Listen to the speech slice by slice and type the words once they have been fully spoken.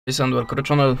And welcome to the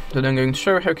channel. Today I'm going to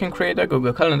show you how you can create a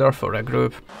Google Calendar for a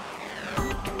group.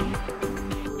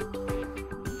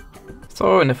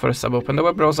 So in the first tab, open the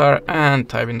web browser and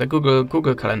type in the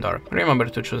Google Calendar. Remember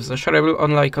to choose the shareable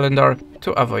online calendar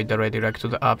to avoid the redirect to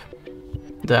the app.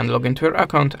 Then log into your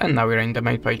account and now you're in the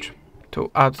main page.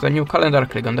 To add the new calendar,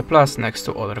 click on the plus next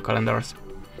to other calendars.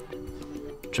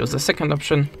 Choose the second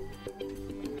option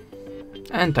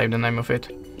and type the name of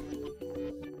it.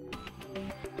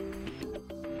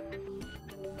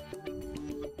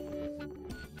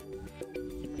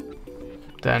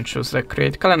 Then choose the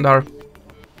create calendar.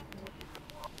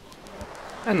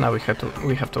 And now we have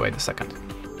to wait a second.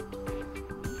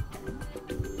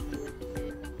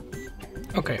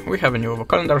 Okay, we have a new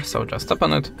calendar, so just tap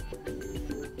on it.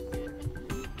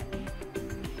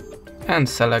 And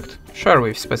select share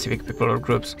with specific people or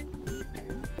groups.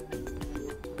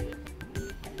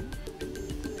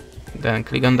 Then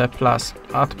click on the plus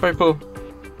add people.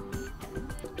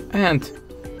 And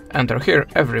enter here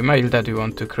every mail that you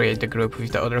want to create the group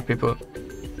with the other people.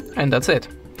 And that's it.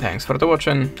 Thanks for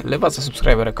watching, leave us a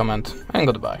subscribe or a comment, and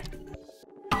goodbye.